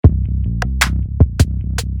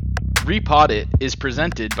Repod It is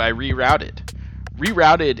presented by Rerouted.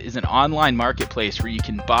 Rerouted is an online marketplace where you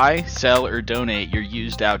can buy, sell, or donate your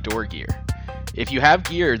used outdoor gear. If you have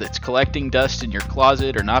gear that's collecting dust in your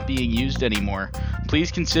closet or not being used anymore,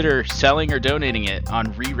 please consider selling or donating it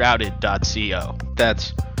on rerouted.co.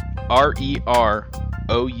 That's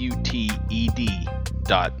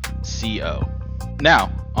rerouted.co.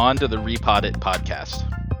 Now, on to the Repod It podcast.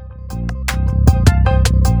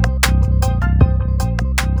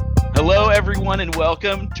 Hello, everyone, and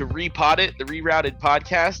welcome to Repod It, the Rerouted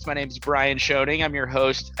podcast. My name is Brian Schoening. I'm your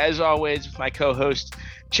host, as always, with my co-host,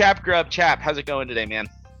 Chap Grubb. Chap, how's it going today, man?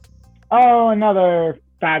 Oh, another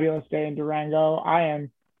fabulous day in Durango. I am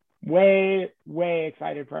way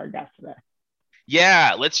excited for our guest today.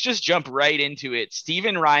 Yeah, let's just jump right into it.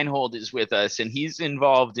 Steven Reinhold is with us, and he's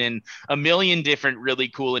involved in a million different really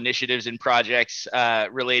cool initiatives and projects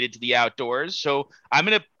related to the outdoors. So I'm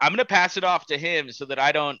gonna pass it off to him so that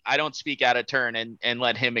I don't speak out of turn and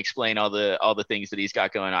let him explain all the things that he's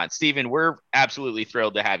got going on. Steven, we're absolutely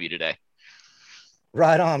thrilled to have you today.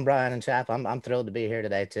 Right on, Brian and Chap. I'm thrilled to be here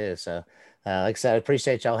today too. So, like I said, I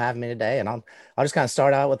appreciate y'all having me today, and I'll just kind of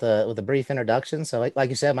start out with a brief introduction. So, like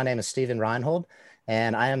you said, my name is Steven Reinhold,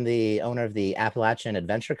 and I am the owner of the Appalachian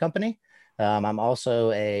Adventure Company. I'm also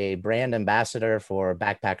a brand ambassador for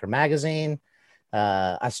Backpacker Magazine.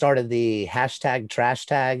 I started the hashtag Trash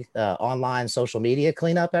Tag online social media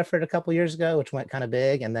cleanup effort a couple years ago, which went kind of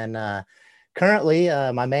big, and then currently,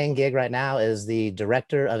 my main gig right now is the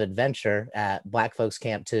director of adventure at Black Folks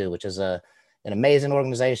Camp 2, which is an amazing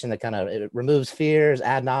organization that kind of removes fears,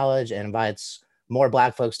 add knowledge, and invites more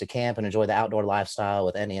Black folks to camp and enjoy the outdoor lifestyle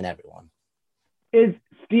with any and everyone. Is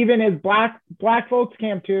Black Folks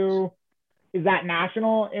Camp 2, is that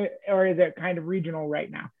national or is it kind of regional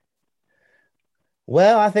right now?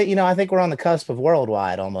 Well, I think we're on the cusp of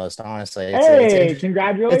worldwide almost, honestly.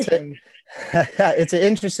 Congratulations. It's an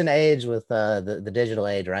interesting age with the digital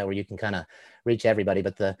age, right, where you can kind of reach everybody.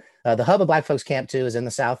 But the hub of Black Folks Camp 2 is in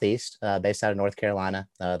the Southeast, based out of North Carolina.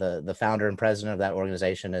 The founder and president of that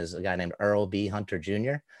organization is a guy named Earl B. Hunter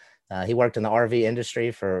Jr. He worked in the RV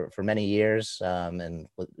industry for many years, and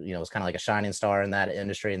was kind of like a shining star in that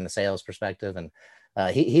industry in the sales perspective. And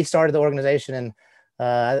he started the organization in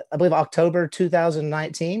I believe October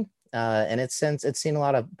 2019. And it's seen a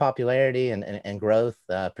lot of popularity and growth,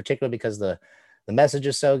 particularly because the message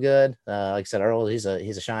is so good. Like I said, Earl, he's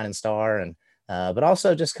a shining star, and but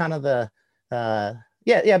also just kind of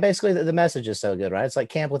basically the message is so good, right? It's like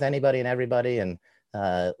camp with anybody and everybody, and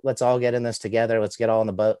let's all get in this together. Let's get all in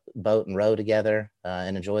the boat and row together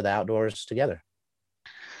and enjoy the outdoors together.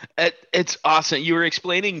 It's awesome. You were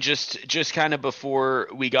explaining just kind of before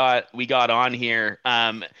we got on here,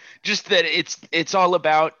 just that it's all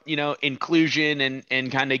about, inclusion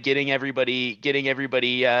and kind of getting everybody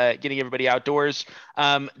outdoors.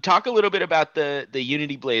 Talk a little bit about the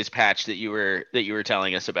Unity Blaze patch that you were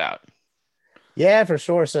telling us about. Yeah, for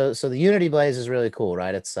sure. So the Unity Blaze is really cool,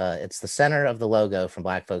 right? It's the center of the logo from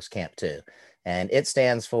Black Folks Camp 2, and it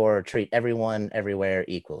stands for treat everyone everywhere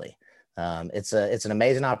equally. It's an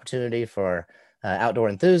amazing opportunity for outdoor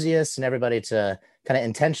enthusiasts and everybody to kind of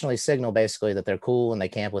intentionally signal basically that they're cool and they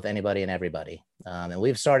camp with anybody and everybody. And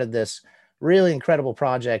we've started this really incredible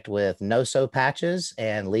project with No-So patches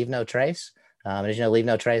and Leave No Trace. As you know, Leave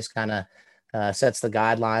No Trace kind of sets the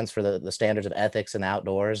guidelines for the standards of ethics in the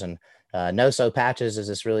outdoors. And No-So patches is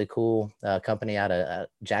this really cool company out of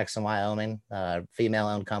Jackson, Wyoming,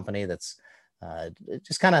 female-owned company that's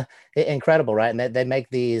just kind of incredible, right? And they make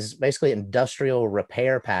these basically industrial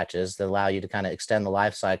repair patches that allow you to kind of extend the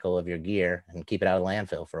life cycle of your gear and keep it out of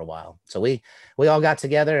landfill for a while. So we all got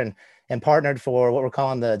together and partnered for what we're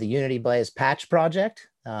calling the Unity Blaze Patch Project.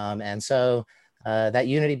 And so that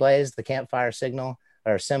Unity Blaze, the campfire signal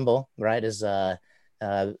or symbol, right, is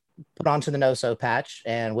put onto the No-So patch.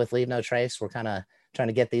 And with Leave No Trace, we're kind of trying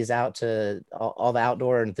to get these out to all the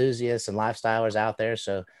outdoor enthusiasts and lifestylers out there.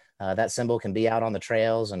 So that symbol can be out on the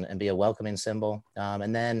trails and be a welcoming symbol.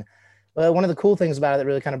 And then one of the cool things about it that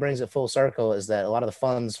really kind of brings it full circle is that a lot of the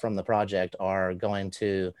funds from the project are going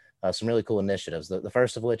to some really cool initiatives. The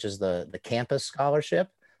first of which is the Campus Scholarship.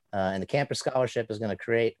 And the Campus Scholarship is going to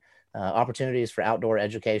create opportunities for outdoor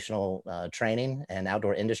educational training and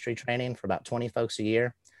outdoor industry training for about 20 folks a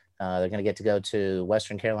year. They're going to get to go to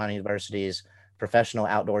Western Carolina University's Professional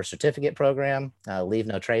Outdoor Certificate Program, Leave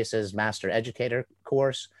No Traces Master Educator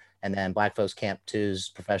course, and then Black Folks Camp 2's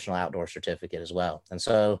Professional Outdoor Certificate as well. And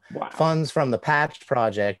so funds from the Patch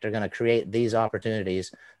Project are going to create these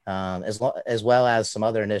opportunities, as well as some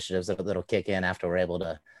other initiatives that'll kick in after we're able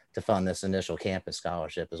to fund this initial campus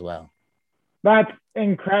scholarship as well. That's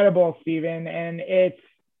incredible, Steven. And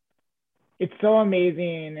it's so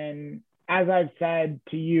amazing. And as I've said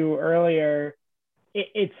to you earlier,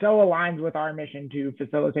 it so aligns with our mission to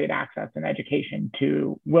facilitate access and education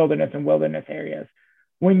to wilderness and wilderness areas.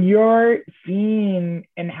 When you're seeing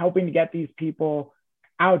and helping to get these people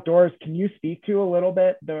outdoors, can you speak to a little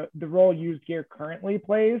bit the role used gear currently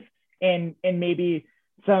plays, and maybe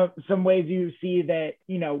some ways you see that,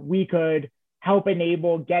 you know, we could help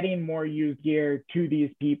enable getting more used gear to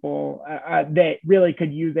these people that really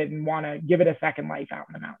could use it and want to give it a second life out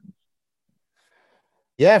in the mountains?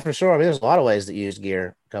 Yeah, for sure. I mean, there's a lot of ways that used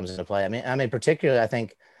gear comes into play. I mean, particularly, I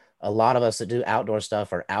think a lot of us that do outdoor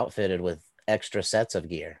stuff are outfitted with extra sets of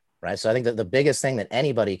gear, right? So I think that the biggest thing that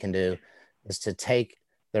anybody can do is to take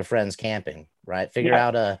their friends camping, right? Figure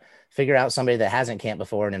out somebody that hasn't camped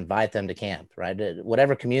before and invite them to camp, right?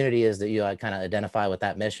 Whatever community is that you kind of identify with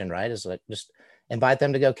that mission, right? Is like just invite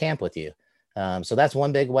them to go camp with you. So that's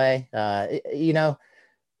one big way. You know,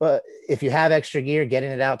 but if you have extra gear, getting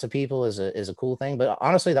it out to people is a cool thing. But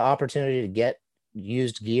honestly, the opportunity to get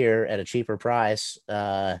used gear at a cheaper price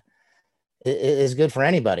is good for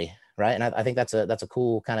anybody, right? And I think that's a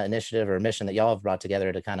cool kind of initiative or mission that y'all have brought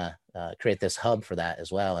together to kind of create this hub for that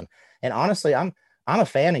as well. And honestly, I'm a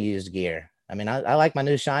fan of used gear. I mean, I like my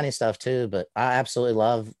new shiny stuff too, but I absolutely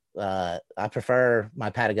love. I prefer my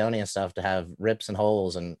Patagonia stuff to have rips and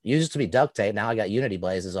holes, and used to be duct tape. Now I got Unity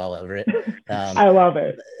blazes all over it. I love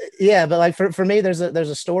it. Yeah, but like for me, there's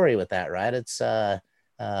a story with that, right? It's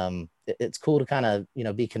cool to kind of, you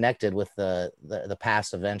know, be connected with the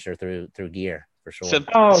past adventure through gear for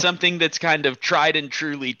sure. Something that's kind of tried and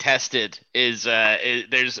truly tested is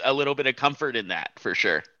there's a little bit of comfort in that for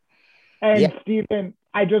sure. And yeah. Stephen,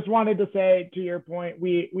 I just wanted to say, to your point,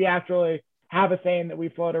 we actually have a saying that we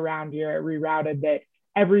float around here at Rerouted, that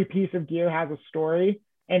every piece of gear has a story,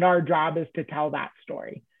 and our job is to tell that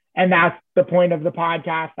story. And that's the point of the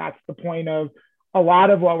podcast. That's the point of a lot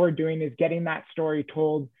of what we're doing, is getting that story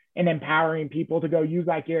told and empowering people to go use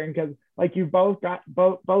that gear. And because, like you both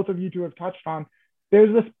of you two have touched on,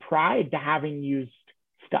 there's this pride to having used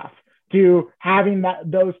stuff, to having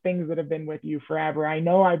those things that have been with you forever. I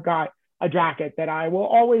know I've got a jacket that I will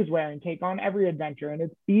always wear and take on every adventure, and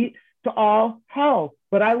it's beat to all hell,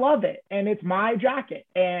 but I love it, and it's my jacket,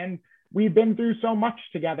 and we've been through so much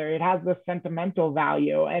together. It has this sentimental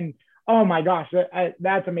value, and oh my gosh,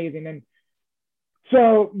 that's amazing. And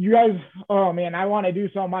so you guys, oh man, I want to do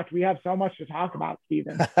so much. We have so much to talk about,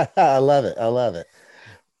 Stephen. I love it.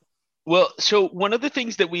 Well, so one of the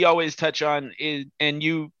things that we always touch on is, and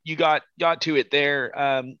you got to it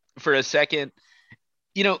there for a second,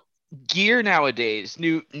 you know, gear nowadays,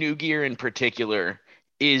 new gear in particular,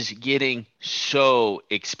 is getting so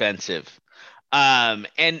expensive. And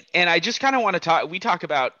I just kind of want to we talk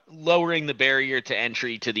about lowering the barrier to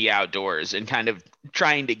entry to the outdoors and kind of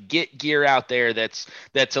trying to get gear out there that's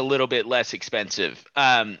a little bit less expensive.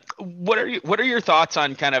 What are your thoughts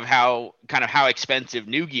on kind of how expensive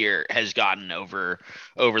new gear has gotten over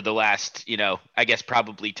the last, you know, I guess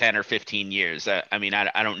probably 10 or 15 years? I mean,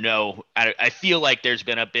 I don't know. I feel like there's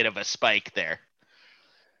been a bit of a spike there.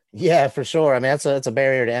 Yeah, for sure. I mean, it's a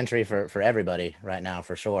barrier to entry for everybody right now,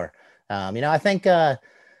 for sure. You know, I think, I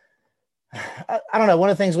don't know, one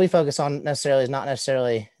of the things we focus on necessarily is not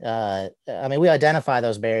necessarily, I mean, we identify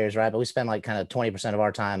those barriers, right? But we spend like kind of 20% of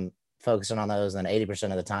our time focusing on those, and then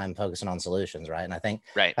 80% of the time focusing on solutions, right? And I think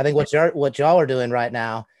what y'all are doing right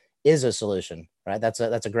now is a solution, right? That's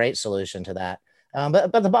a great solution to that.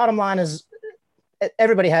 But the bottom line is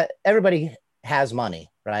everybody has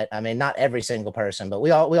money, right? I mean, not every single person, but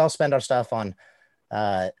we all spend our stuff on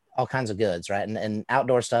all kinds of goods, right? And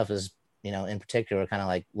outdoor stuff is, you know, in particular, kind of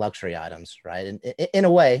like luxury items, right? In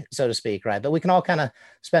a way, so to speak, right? But we can all kind of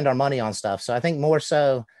spend our money on stuff. So I think more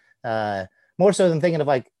so than thinking of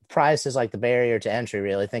like price as like the barrier to entry,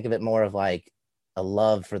 really think of it more of like a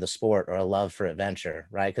love for the sport or a love for adventure,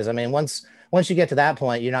 right? Because I mean, once you get to that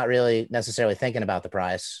point, you're not really necessarily thinking about the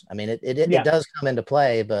price. I mean, it does come into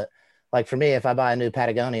play, but like for me, if I buy a new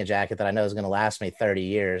Patagonia jacket that I know is going to last me 30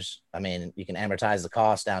 years, I mean, you can amortize the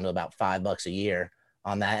cost down to about $5 a year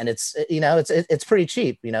on that. And it's, you know, it's pretty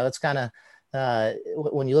cheap. You know, it's kind of,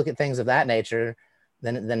 when you look at things of that nature,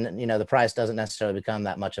 then, you know, the price doesn't necessarily become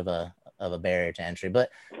that much of a barrier to entry. But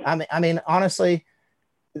I mean, honestly,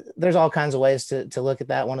 there's all kinds of ways to look at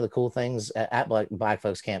that. One of the cool things at Black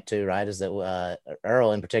Folks Camp too, right, is that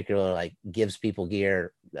Earl in particular, like, gives people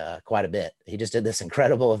gear quite a bit. He just did this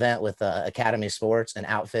incredible event with Academy Sports and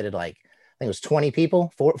outfitted like, I think it was 20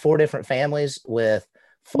 people, four different families with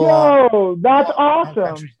Whoa, that's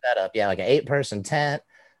awesome setup. Yeah, like an 8-person tent,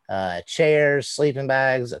 chairs, sleeping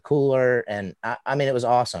bags, a cooler, and I mean, it was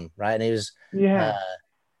awesome, right? And he was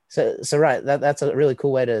So right, that's a really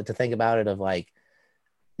cool way to think about it. Of like,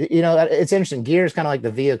 it's interesting. Gear is kind of like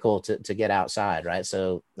the vehicle to get outside, right?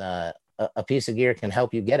 So a piece of gear can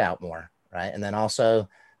help you get out more, right? And then also,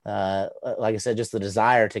 like I said, just the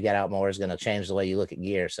desire to get out more is going to change the way you look at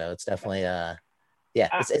gear. So it's definitely yeah,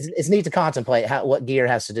 it's neat to contemplate what gear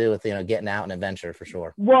has to do with getting out and adventure for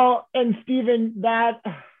sure. Well, and Stephen, that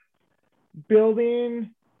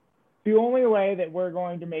building, the only way that we're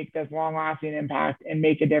going to make this long-lasting impact and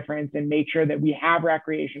make a difference and make sure that we have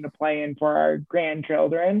recreation to play in for our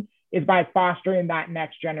grandchildren is by fostering that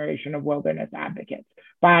next generation of wilderness advocates,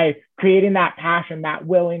 by creating that passion, that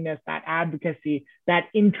willingness, that advocacy, that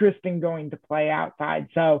interest in going to play outside.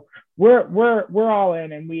 So we're all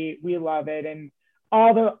in, and we love it. And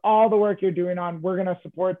all the work you're doing we're going to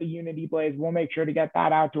support the Unity Blaze. We'll make sure to get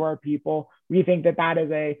that out to our people. We think that is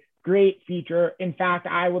a great feature. In fact,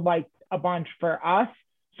 I would like a bunch for us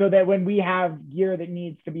so that when we have gear that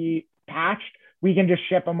needs to be patched, we can just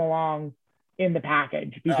ship them along in the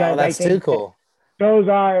package, because that's too cool.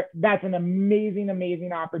 That's an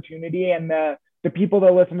amazing opportunity. And the people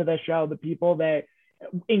that listen to the show, the people that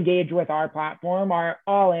engage with our platform are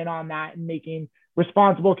all in on that and making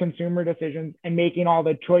responsible consumer decisions and making all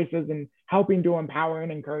the choices and helping to empower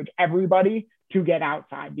and encourage everybody to get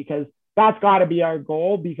outside, because that's got to be our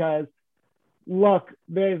goal. Because look,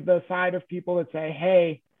 there's the side of people that say,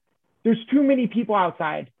 hey, there's too many people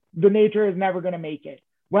outside. The nature is never going to make it.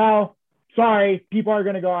 Well, sorry, people are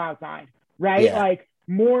going to go outside, right? Yeah. Like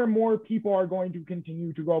more and more people are going to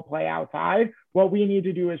continue to go play outside. What we need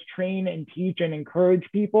to do is train and teach and encourage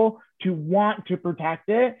people to want to protect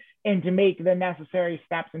it and to make the necessary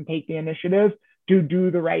steps and take the initiative to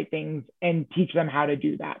do the right things and teach them how to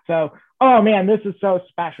do that. So, oh man, this is so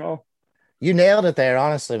special. You nailed it there,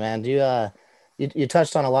 honestly, man. You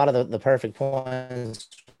touched on a lot of the perfect points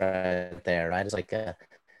right there, right? It's like,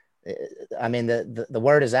 I mean, the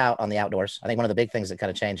word is out on the outdoors. I think one of the big things that kind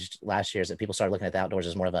of changed last year is that people started looking at the outdoors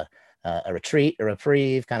as more of a retreat, a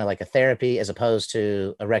reprieve, kind of like a therapy, as opposed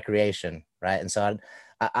to a recreation, right? And so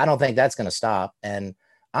I don't think that's going to stop. And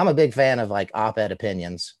I'm a big fan of like op-ed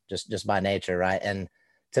opinions, just by nature, right? And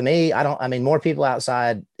to me, I mean, more people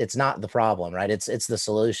outside, it's not the problem, right? It's the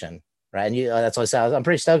solution, right? And that's what I said. I'm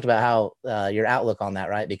pretty stoked about how your outlook on that,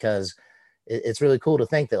 right? Because it's really cool to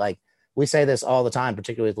think that, like, we say this all the time,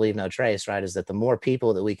 particularly with Leave No Trace, right? Is that the more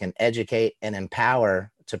people that we can educate and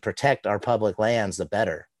empower to protect our public lands, the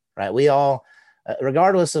better, right? We all,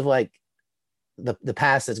 regardless of like the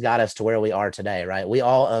past that's got us to where we are today, right? We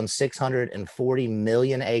all own 640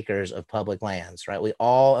 million acres of public lands, right? We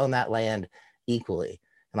all own that land equally.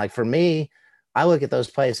 And like for me, I look at those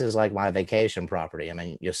places like my vacation property. I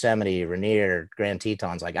mean, Yosemite, Rainier, Grand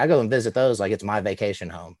Tetons, like I go and visit those like it's my vacation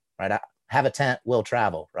home, right? I have a tent, we'll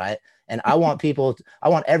travel, right? And I want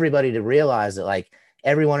everybody to realize that like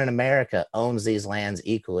everyone in America owns these lands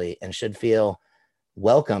equally and should feel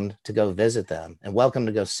welcomed to go visit them and welcome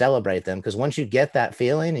to go celebrate them. Because once you get that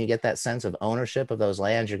feeling and you get that sense of ownership of those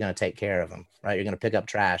lands, you're going to take care of them, right? You're going to pick up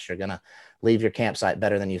trash. You're going to leave your campsite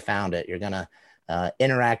better than you found it. You're going to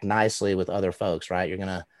interact nicely with other folks, right? You're going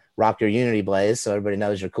to rock your Unity Blaze so everybody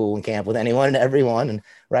knows you're cool and camp with anyone and everyone. And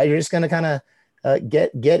right, you're just going to kind of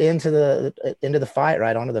get into the fight,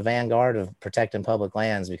 right, onto the vanguard of protecting public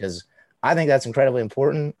lands, because I think that's incredibly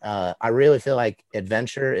important. I really feel like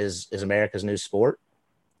adventure is America's new sport.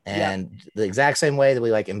 And the exact same way that we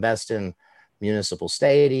like invest in municipal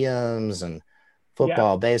stadiums and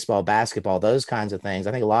football, baseball, basketball, those kinds of things,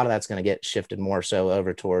 I think a lot of that's going to get shifted more so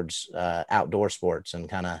over towards outdoor sports and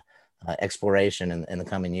kind of exploration in the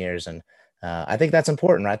coming years. And I think that's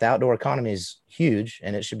important, right? The outdoor economy is huge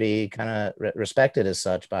and it should be kind of respected as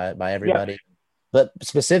such by everybody. But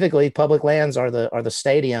specifically, public lands are the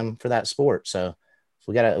stadium for that sport. So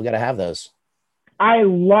we gotta have those. I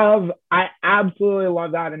absolutely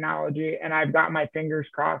love that analogy, and I've got my fingers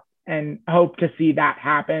crossed and hope to see that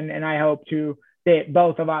happen. And I hope that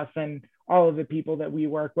both of us and all of the people that we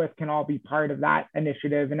work with can all be part of that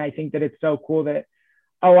initiative. And I think that it's so cool that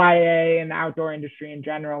OIA and the outdoor industry in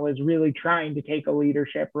general is really trying to take a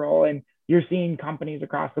leadership role. And you're seeing companies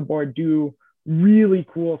across the board do really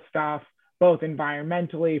cool stuff, both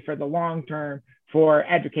environmentally, for the long term, for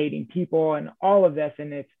educating people and all of this.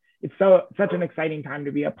 And it's such an exciting time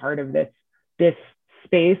to be a part of this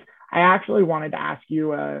space. I actually wanted to ask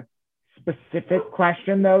you a specific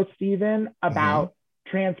question though, Stephen, about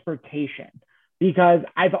transportation, because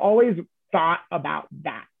I've always thought about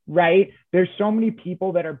that, right? There's so many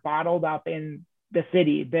people that are bottled up in the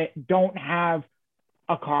city that don't have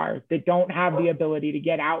a car, that don't have the ability to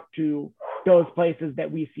get out to those places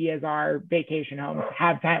that we see as our vacation homes,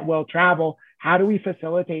 have time, will travel. How do we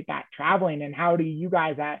facilitate that traveling? And how do you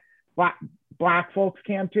guys at Black Folks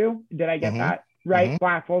Camp 2? Did I get that right?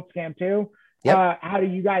 Black Folks Camp 2. Yep. How do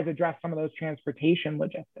you guys address some of those transportation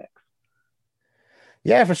logistics?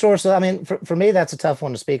 Yeah, for sure. So, I mean, for me, that's a tough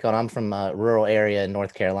one to speak on. I'm from a rural area in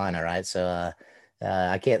North Carolina, right? So,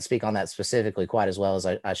 I can't speak on that specifically quite as well as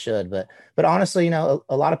I should, but honestly, you know,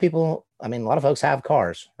 a lot of people, I mean, a lot of folks have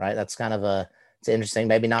cars, right? That's kind of it's interesting,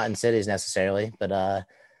 maybe not in cities necessarily, but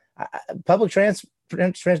public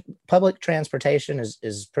public transportation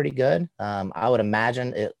is pretty good. I would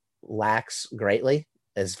imagine it lacks greatly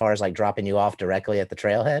as far as like dropping you off directly at the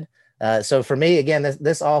trailhead. So for me, again,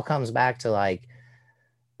 this all comes back to like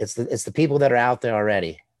it's the people that are out there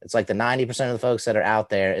already. It's like the 90% of the folks that are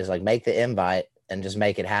out there is like make the invite and just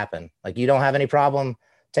make it happen. Like you don't have any problem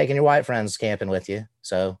taking your white friends camping with you.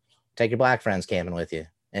 So take your black friends camping with you.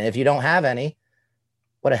 And if you don't have any,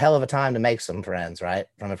 what a hell of a time to make some friends, right?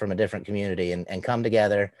 From a different community and come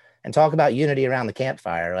together and talk about unity around the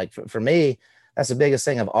campfire. Like for me, that's the biggest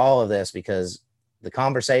thing of all of this, because the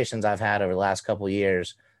conversations I've had over the last couple of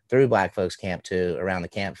years through Black Folks Camp 2 around the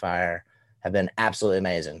campfire have been absolutely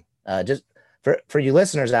amazing. Just for you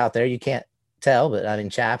listeners out there, you can't tell, but I mean,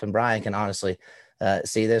 Chap and Brian can honestly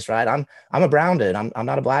see this, right? I'm a brown dude. I'm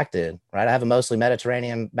not a black dude, right? I have a mostly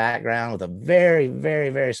Mediterranean background with a very, very,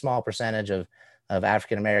 very small percentage of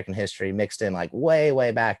African-American history mixed in, like way,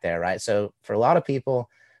 way back there, right? So for a lot of people,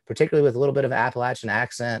 particularly with a little bit of Appalachian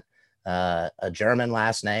accent, a German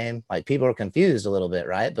last name, like people are confused a little bit,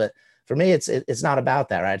 right? But for me, it's not about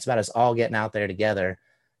that, right? It's about us all getting out there together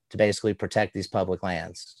to basically protect these public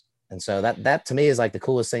lands. And so that to me is like the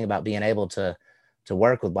coolest thing about being able to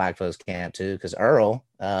work with Black Folks Camp 2, because Earl,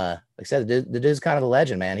 like I said, the dude's kind of a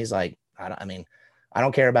legend, man. He's like, I mean, I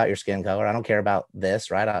don't care about your skin color. I don't care about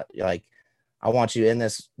this, right? I want you in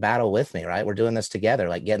this battle with me, right? We're doing this together,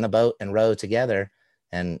 like get in the boat and row together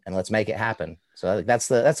and let's make it happen. So that's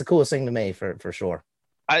the coolest thing to me for sure.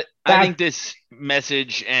 I think this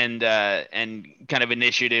message and kind of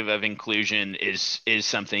initiative of inclusion is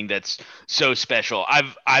something that's so special.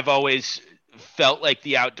 I've always felt like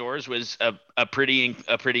the outdoors was a pretty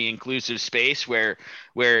inclusive space where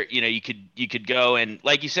you know you could go, and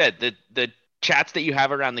like you said, the chats that you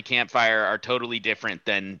have around the campfire are totally different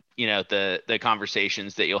than, you know, the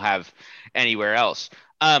conversations that you'll have anywhere else.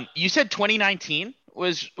 You said 2019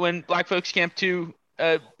 was when Black Folks Camp 2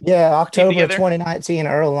 yeah, October 2019,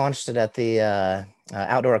 Earl launched it at the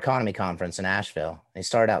Outdoor Economy Conference in Asheville. He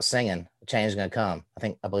started out singing "Change is Gonna Come."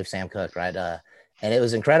 I believe Sam Cooke, right? And it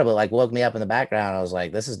was incredible. Like woke me up in the background. I was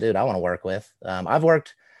like, this is dude I want to work with. I've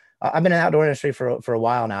been in the outdoor industry for a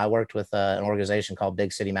while now. I worked with an organization called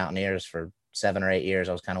Big City Mountaineers for 7 or 8 years.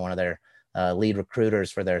 I was kind of one of their lead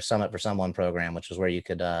recruiters for their Summit for Someone program, which was where you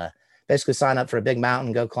could basically sign up for a big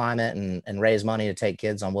mountain, go climb it, and raise money to take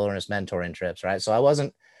kids on wilderness mentoring trips, right? So I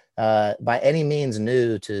wasn't by any means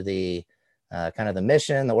new to the kind of the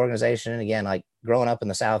mission, the organization. And again, like growing up in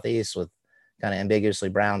the Southeast with kind of ambiguously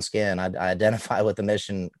brown skin, I identify with the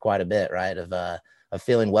mission quite a bit, right? Of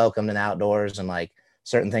feeling welcomed in outdoors and like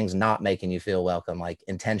certain things not making you feel welcome, like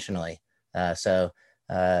intentionally. So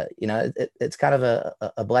you know, it's kind of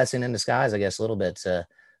a blessing in disguise, I guess, a little bit to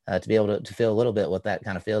be able to feel a little bit what that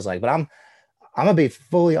kind of feels like. But I'm gonna be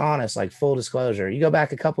fully honest, like full disclosure. You go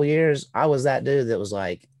back a couple years, I was that dude that was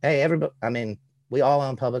like, hey, everybody, I mean, we all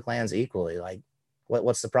own public lands equally. Like,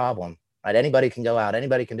 what's the problem? Right? Anybody can go out,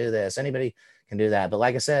 anybody can do this, anybody can do that. But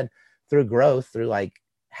like I said, through growth, through like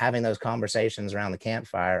having those conversations around the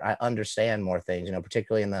campfire, I understand more things, you know,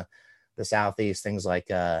 particularly in the Southeast, things like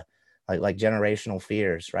generational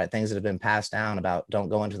fears, right? Things that have been passed down about don't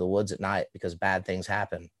go into the woods at night because bad things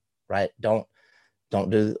happen, right? Don't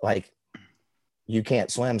do, like, you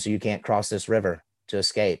can't swim, so you can't cross this river to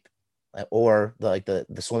escape, or the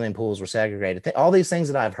swimming pools were segregated. All these things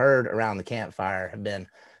that I've heard around the campfire have been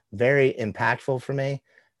very impactful for me.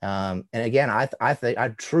 And again, I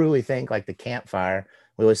truly think like the campfire,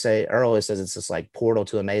 we always say, Earl always says it's this like portal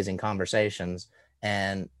to amazing conversations.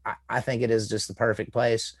 And I think it is just the perfect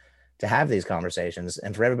place to have these conversations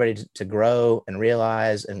and for everybody to grow and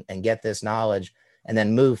realize and get this knowledge and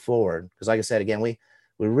then move forward. Because like I said, again, we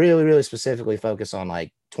really, really specifically focus on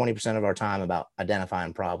like 20% of our time about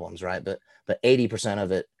identifying problems, right? But 80%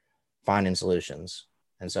 of it finding solutions.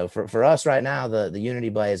 And so for us right now, the Unity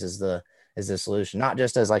Blaze is the solution, not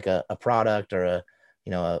just as like a product or a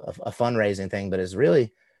fundraising thing, but is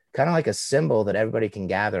really kind of like a symbol that everybody can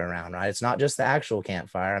gather around, right? It's not just the actual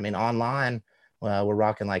campfire. I mean, online, we're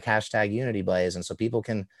rocking like #Unity Blaze. And so people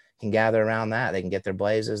can can gather around that. They can get their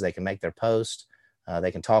blazes, they can make their post,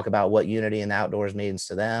 they can talk about what unity in the outdoors means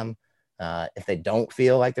to them. If they don't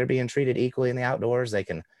feel like they're being treated equally in the outdoors, they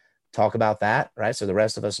can talk about that, right? So the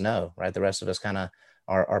rest of us know, right? The rest of us kind of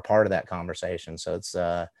are part of that conversation. So it's,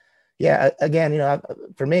 again,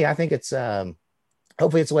 for me, I think it's,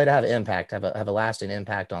 hopefully it's a way to have an impact, have a lasting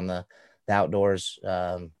impact on the outdoors,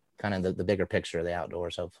 kind of the bigger picture of the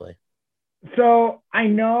outdoors, hopefully. So I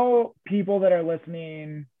know people that are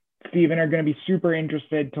listening, Stephen, are going to be super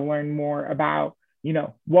interested to learn more about,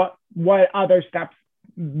 what other steps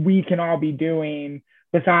we can all be doing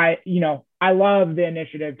besides, I love the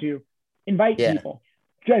initiative to invite people,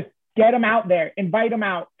 just get them out there, invite them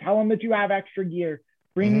out, tell them that you have extra gear,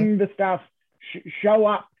 bring the stuff, show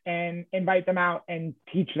up and invite them out and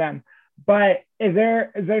teach them. But is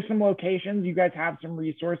there some locations you guys have some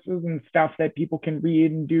resources and stuff that people can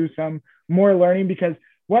read and do some more learning? Because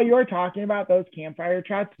what you're talking about, those campfire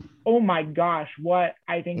chats, oh my gosh, what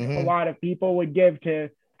I think a lot of people would give to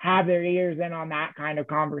have their ears in on that kind of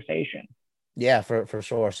conversation. Yeah, for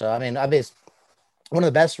sure. So, I mean, obviously, one of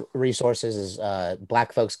the best resources is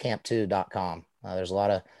blackfolkscamp2.com. There's a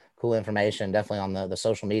lot of cool information, definitely on the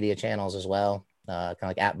social media channels as well, kind of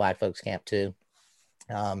like at blackfolkscamp2.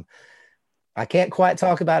 I can't quite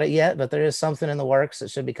talk about it yet, but there is something in the works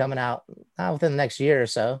that should be coming out within the next year or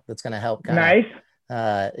so. That's going to help kind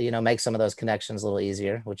of, make some of those connections a little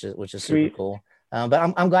easier, which is super cool.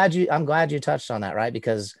 But I'm glad you touched on that, right?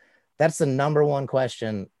 Because that's the number one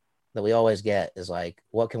question that we always get is like,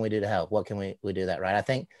 what can we do to help? What can we do that, right? I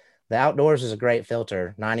think the outdoors is a great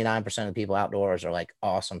filter. 99% of the people outdoors are like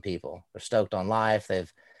awesome people. They're stoked on life.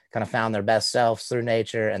 They've kind of found their best selves through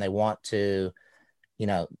nature, and they want to,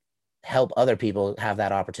 help other people have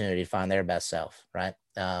that opportunity to find their best self, right?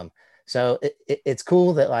 So it's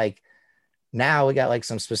cool that like now we got like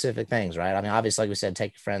some specific things, right? I mean, obviously, like we said,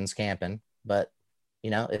 take your friends camping, but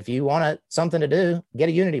if you want something to do, get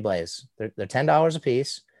a Unity Blaze. They're $10 a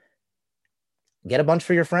piece. Get a bunch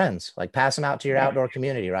for your friends, like pass them out to your outdoor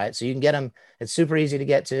community, right? So you can get them. It's super easy to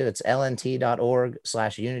get to. It's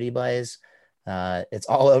lnt.org/UnityBlaze. It's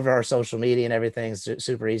all over our social media and everything. It's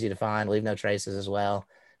super easy to find. Leave no traces as well.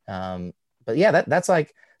 But yeah, that's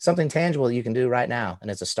like something tangible you can do right now, and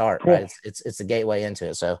it's a start, right? It's a gateway into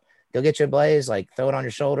it. So go get your Blaze, like throw it on your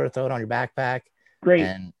shoulder, throw it on your backpack,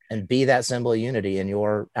 and be that symbol of unity in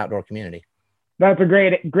your outdoor community. That's a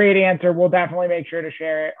great answer. We'll definitely make sure to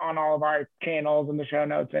share it on all of our channels and the show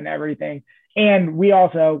notes and everything. And we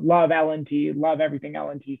also love LNT, love everything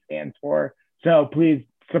LNT stands for. So please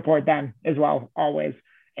support them as well, always.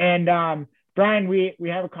 And Brian, we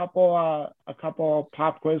have a couple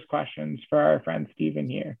pop quiz questions for our friend Stephen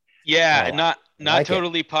here. Yeah, not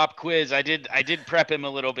totally pop quiz. I did prep him a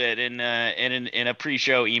little bit in a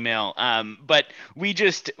pre-show email. But we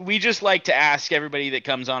just like to ask everybody that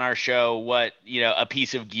comes on our show what, a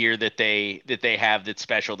piece of gear that they have that's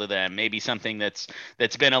special to them. Maybe something that's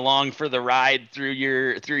been along for the ride through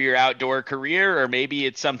your outdoor career, or maybe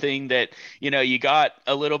it's something that, you got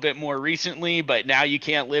a little bit more recently, but now you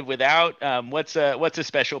can't live without. What's a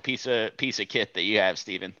special piece of kit that you have,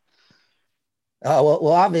 Stephen? Oh,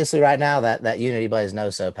 well, obviously right now that Unity Blaze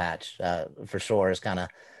no-sew patch for sure is kind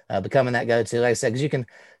of becoming that go-to. Like I said, because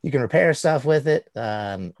you can repair stuff with it.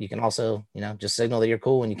 You can also, just signal that you're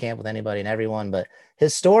cool when you camp with anybody and everyone. But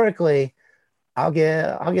historically, I'll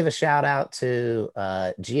give a shout out to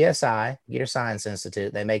GSI, Gear Science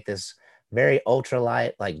Institute. They make this very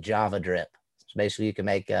ultralight like Java drip. So basically, you can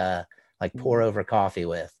make like pour over coffee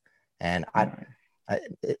with, and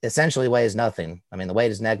it essentially weighs nothing. I mean, the weight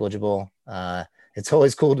is negligible. It's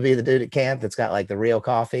always cool to be the dude at camp that's got like the real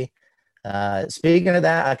coffee. Speaking of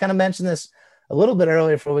that, I kind of mentioned this a little bit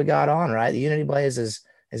earlier before we got on, right? The Unity Blaze is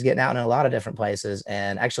getting out in a lot of different places.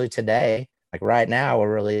 And actually today, like right now,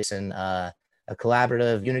 we're releasing a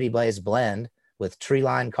collaborative Unity Blaze blend with Tree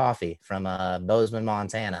Line Coffee from Bozeman,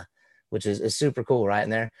 Montana, which is super cool, right?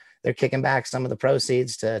 And they're kicking back some of the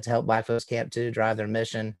proceeds to help Black Folks Camp 2 drive their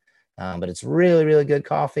mission. But it's really, really good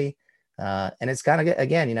coffee. And it's kind of,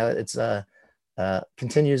 again, it's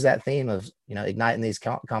continues that theme of, igniting these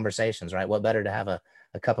conversations, right? What better to have a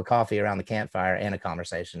cup of coffee around the campfire and a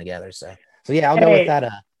conversation together. So yeah, I'll go with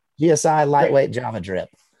that GSI lightweight Java drip.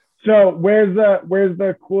 So where's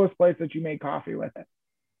the coolest place that you made coffee with it?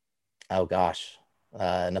 Oh gosh.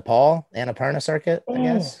 Nepal, Annapurna Circuit, I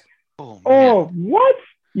guess. Oh, what?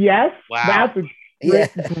 Yes. Wow.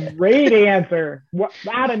 That's a great answer.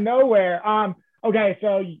 Out of nowhere. Okay,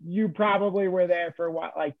 so you probably were there for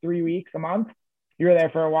what, like 3 weeks, a month? You were there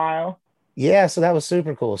for a while. Yeah, so that was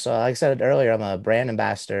super cool. So, like I said earlier, I'm a brand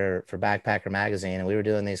ambassador for Backpacker Magazine, and we were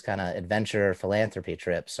doing these kind of adventure philanthropy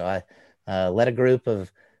trips. So, I led a group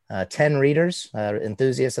of 10 readers,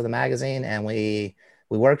 enthusiasts of the magazine, and we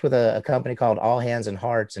worked with a company called All Hands and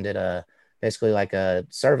Hearts and did a basically like a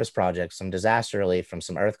service project, some disaster relief from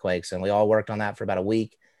some earthquakes, and we all worked on that for about a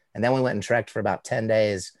week, and then we went and trekked for about 10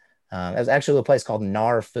 days. It was actually a place called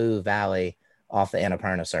Nar Phu Valley off the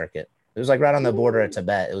Annapurna Circuit. It was like right on the border of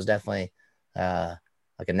Tibet. It was definitely uh,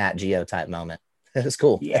 like a Nat Geo type moment. It was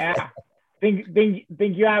cool. Yeah. Think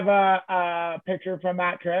you have a picture from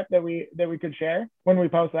that trip that we could share when we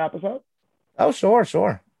post the episode? Oh, sure,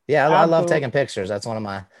 sure. Yeah, I love Absolutely. taking pictures. That's one of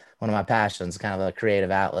my passions, kind of a creative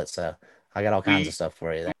outlet. So I got all kinds of We stuff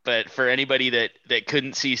for you there. but for anybody that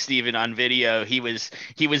couldn't see Steven on video, he was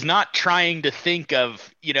not trying to think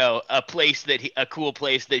of, a cool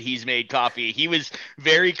place that he's made coffee. He was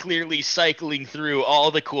very clearly cycling through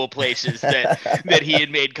all the cool places that he had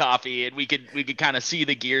made coffee, and we could kind of see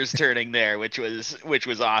the gears turning there, which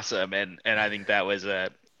was awesome. And I think that was a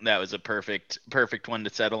perfect one to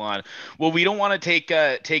settle on. Well, we don't want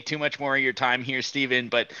to take too much more of your time here, Steven,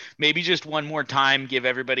 but maybe just one more time, give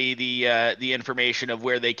everybody the information of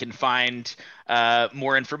where they can find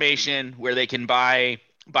more information, where they can buy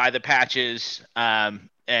the patches,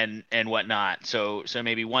 and whatnot. So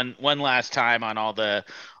maybe one last time on all the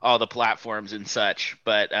platforms and such,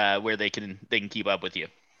 but where they can keep up with you.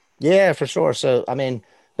 Yeah, for sure. So, I mean,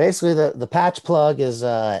 basically the patch plug is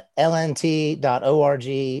lnt.org/Unity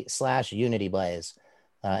Blaze.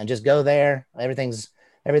 And just go there. Everything's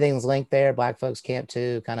linked there. Black Folks Camp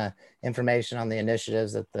 2, kind of information on the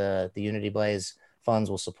initiatives that the Unity Blaze funds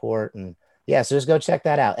will support. And yeah, so just go check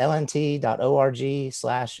that out. lnt.org/Unity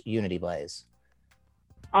Blaze.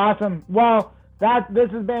 Awesome. Well, this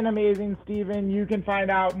has been amazing, Stephen. You can find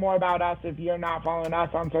out more about us if you're not following us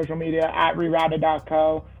on social media at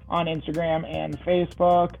rerouted.co on Instagram and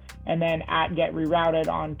Facebook, and then at Get Rerouted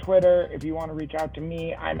on Twitter. If you want to reach out to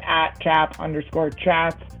me, I'm at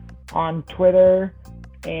chap_chats on Twitter.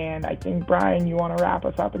 And I think, Brian, you want to wrap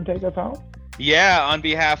us up and take us home? Yeah, on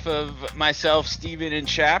behalf of myself, Steven, and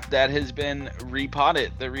Chap, that has been Repot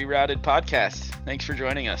It, the Rerouted podcast. Thanks for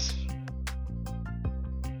joining us.